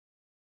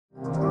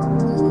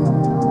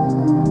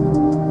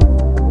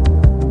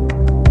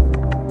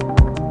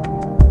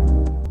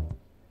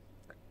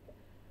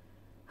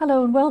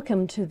Hello and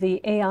welcome to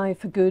the AI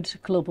for Good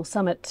Global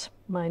Summit.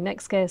 My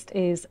next guest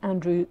is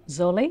Andrew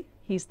Zolli.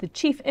 He's the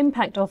Chief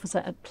Impact Officer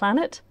at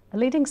Planet, a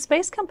leading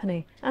space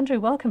company. Andrew,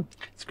 welcome.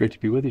 It's great to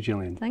be with you,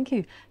 Gillian. Thank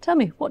you. Tell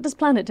me, what does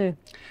Planet do?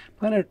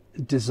 Planet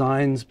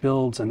designs,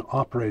 builds, and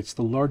operates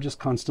the largest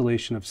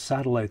constellation of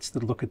satellites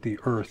that look at the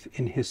Earth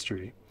in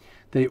history.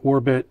 We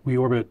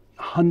orbit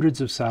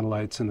hundreds of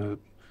satellites in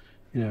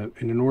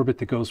an orbit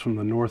that goes from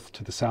the North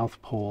to the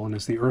South Pole, and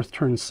as the Earth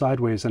turns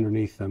sideways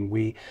underneath them,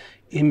 we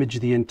image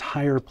the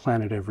entire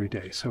planet every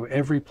day. So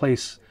every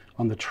place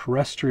on the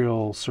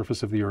terrestrial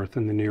surface of the Earth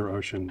and the near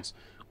oceans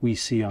we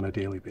see on a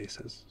daily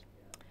basis.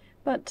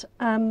 But,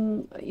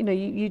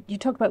 you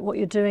talk about what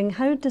you're doing.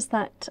 How does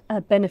that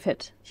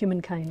benefit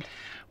humankind?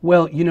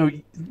 Well,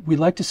 we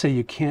like to say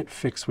you can't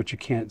fix what you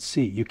can't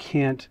see. You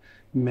can't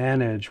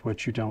manage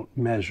what you don't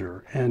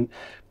measure. And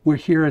we're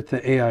here at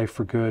the AI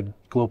for Good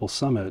Global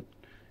Summit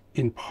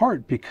in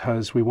part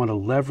because we want to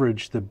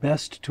leverage the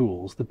best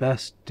tools, the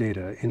best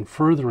data in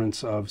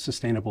furtherance of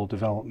sustainable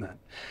development.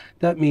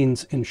 That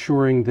means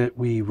ensuring that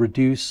we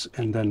reduce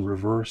and then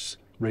reverse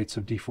rates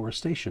of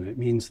deforestation. It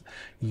means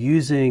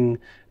using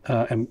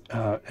and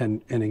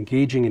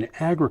engaging in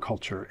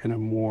agriculture in a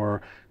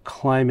more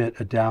climate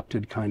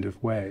adapted kind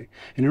of way.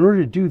 And in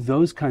order to do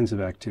those kinds of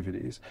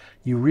activities,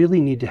 you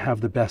really need to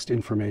have the best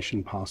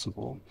information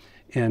possible.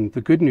 And the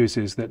good news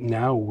is that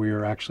now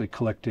we're actually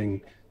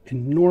collecting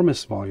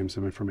enormous volumes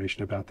of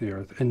information about the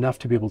Earth, enough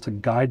to be able to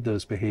guide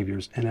those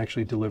behaviors and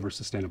actually deliver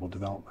sustainable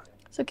development.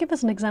 So give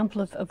us an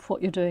example of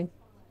what you're doing.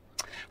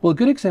 Well, a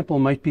good example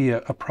might be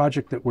a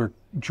project that we're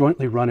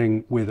jointly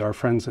running with our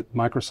friends at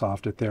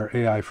Microsoft at their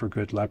AI for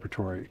Good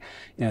laboratory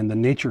and the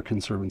Nature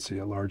Conservancy,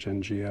 a large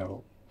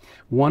NGO.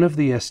 One of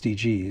the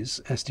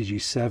SDGs,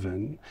 SDG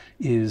 7,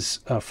 is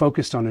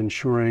focused on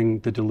ensuring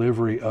the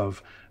delivery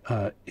of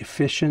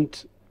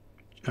efficient,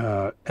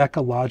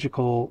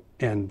 ecological,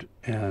 and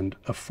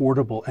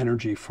affordable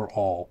energy for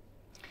all.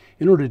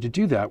 In order to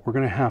do that, we're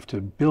going to have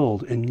to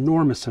build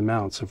enormous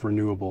amounts of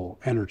renewable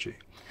energy.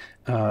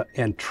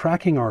 And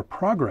tracking our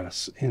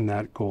progress in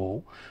that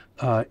goal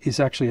is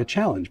actually a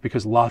challenge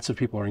because lots of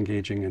people are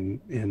engaging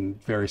in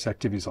various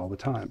activities all the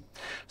time.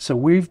 So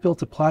we've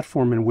built a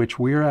platform in which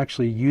we're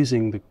actually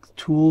using the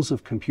tools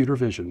of computer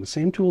vision, the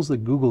same tools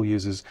that Google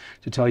uses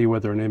to tell you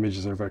whether an image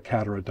is of a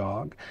cat or a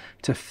dog,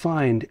 to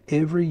find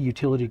every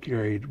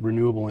utility-grade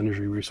renewable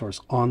energy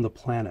resource on the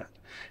planet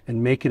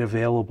and make it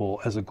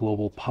available as a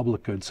global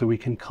public good so we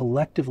can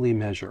collectively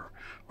measure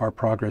our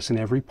progress in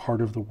every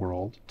part of the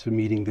world to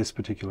meeting this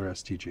particular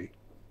SDG.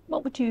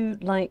 What would you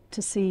like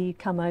to see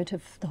come out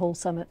of the whole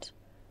summit?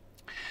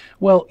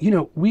 Well,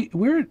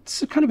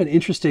 it's kind of an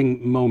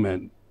interesting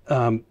moment.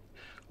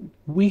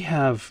 We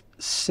have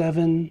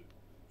 7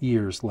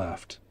 years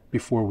left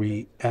before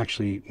we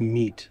actually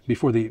meet,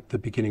 before the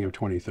beginning of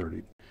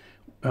 2030.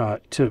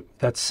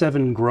 That's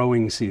 7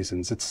 growing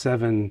seasons.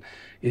 So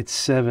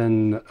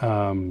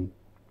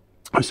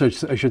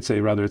I should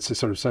say rather, it's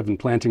sort of 7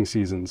 planting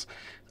seasons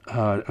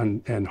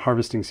and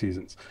harvesting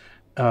seasons.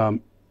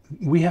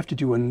 We have to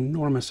do an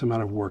enormous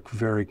amount of work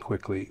very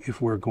quickly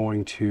if we're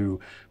going to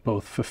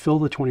both fulfill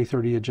the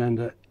 2030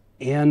 agenda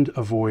and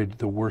avoid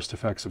the worst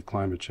effects of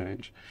climate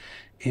change.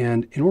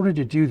 And in order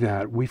to do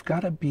that, we've got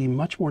to be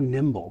much more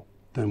nimble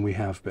than we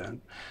have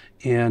been.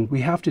 And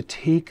we have to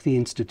take the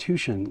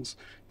institutions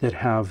that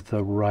have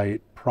the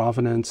right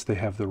provenance, they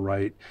have the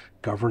right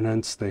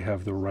governance, they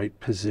have the right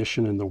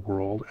position in the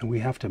world, and we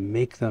have to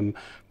make them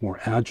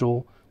more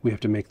agile. We have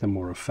to make them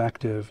more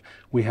effective.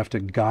 We have to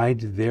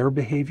guide their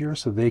behavior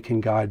so they can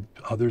guide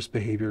others'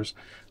 behaviors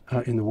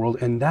in the world.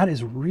 And that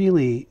is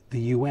really the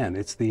UN.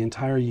 It's the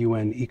entire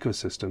UN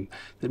ecosystem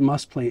that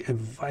must play a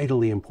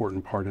vitally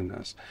important part in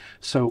this.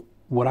 So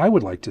what I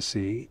would like to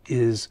see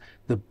is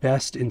the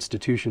best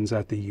institutions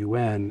at the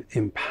UN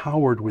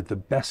empowered with the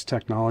best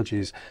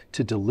technologies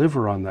to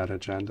deliver on that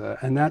agenda.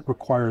 And that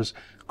requires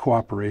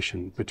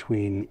cooperation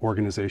between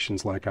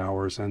organizations like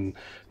ours and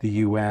the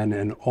UN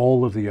and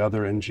all of the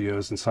other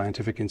NGOs and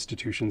scientific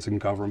institutions and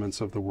governments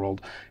of the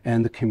world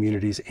and the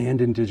communities and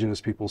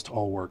indigenous peoples to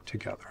all work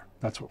together.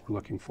 That's what we're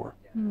looking for.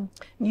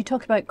 You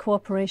talk about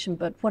cooperation,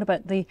 but what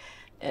about the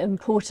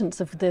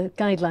importance of the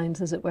guidelines,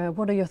 as it were?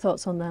 What are your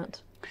thoughts on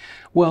that?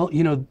 Well,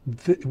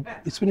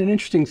 it's been an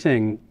interesting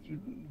thing.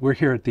 We're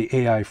here at the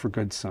AI for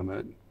Good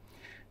Summit.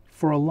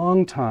 For a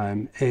long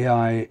time,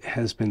 AI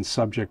has been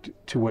subject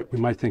to what we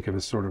might think of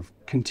as sort of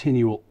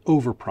continual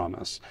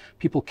overpromise.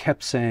 People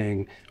kept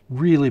saying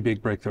really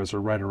big breakthroughs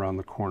are right around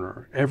the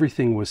corner.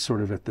 Everything was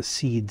sort of at the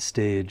seed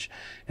stage,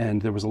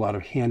 and there was a lot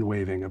of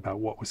hand-waving about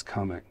what was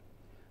coming.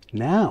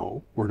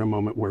 Now, we're in a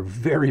moment where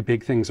very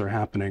big things are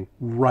happening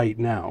right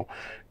now.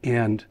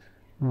 And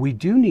we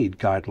do need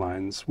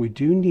guidelines. We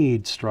do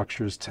need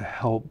structures to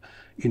help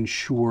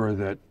ensure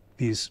that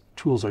these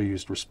tools are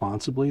used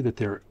responsibly, that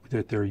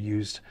they're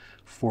used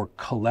for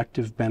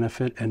collective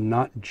benefit and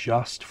not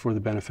just for the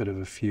benefit of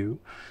a few,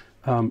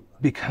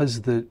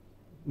 because the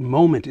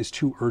moment is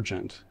too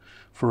urgent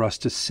for us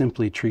to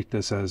simply treat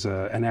this as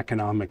an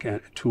economic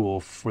tool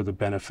for the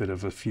benefit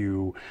of a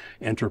few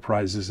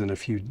enterprises and a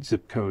few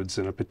zip codes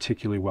in a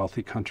particularly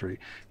wealthy country.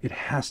 It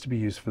has to be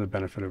used for the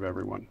benefit of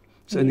everyone.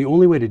 So, and the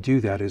only way to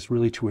do that is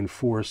really to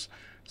enforce.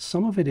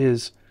 Some of it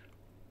is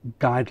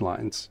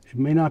guidelines. It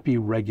may not be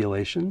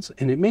regulations,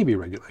 and it may be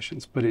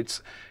regulations, but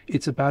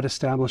it's about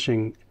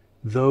establishing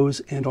those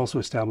and also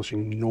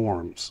establishing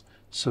norms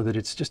so that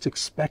it's just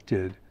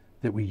expected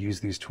that we use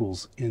these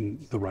tools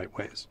in the right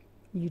ways.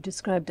 You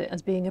described it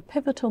as being a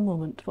pivotal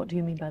moment. What do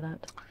you mean by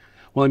that?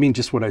 Well, I mean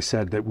just what I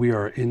said, that we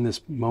are in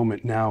this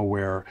moment now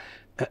where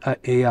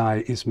AI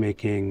is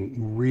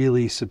making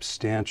really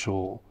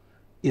substantial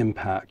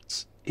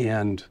impacts,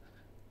 and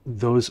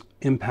those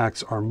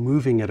impacts are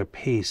moving at a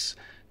pace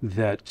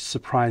that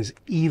surprise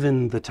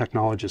even the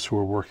technologists who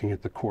are working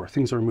at the core.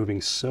 Things are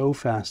moving so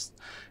fast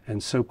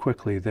and so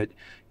quickly that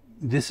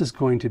this is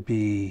going to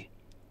be,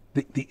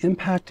 the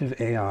impact of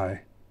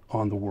AI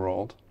on the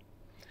world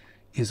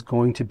is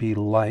going to be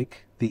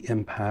like the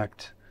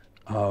impact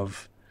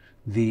of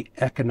the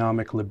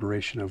economic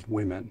liberation of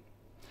women,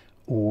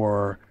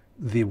 or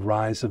the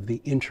rise of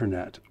the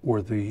internet,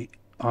 or the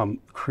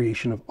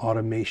creation of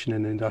automation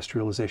and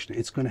industrialization.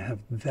 It's going to have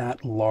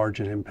that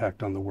large an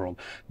impact on the world.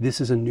 This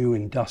is a new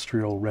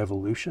industrial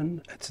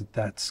revolution. It's at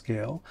that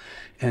scale.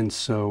 And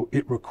so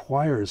it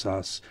requires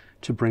us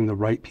to bring the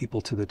right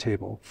people to the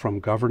table, from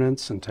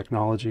governance and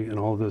technology and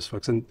all of those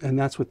folks. And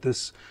that's what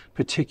this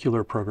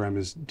particular program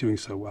is doing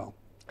so well.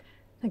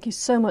 Thank you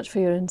so much for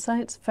your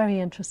insights. Very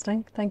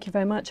interesting. Thank you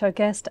very much. Our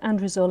guest,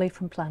 Andrew Zolli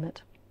from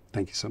Planet.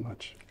 Thank you so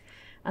much.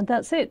 And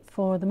that's it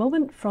for the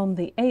moment from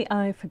the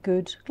AI for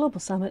Good Global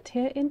Summit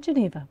here in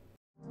Geneva.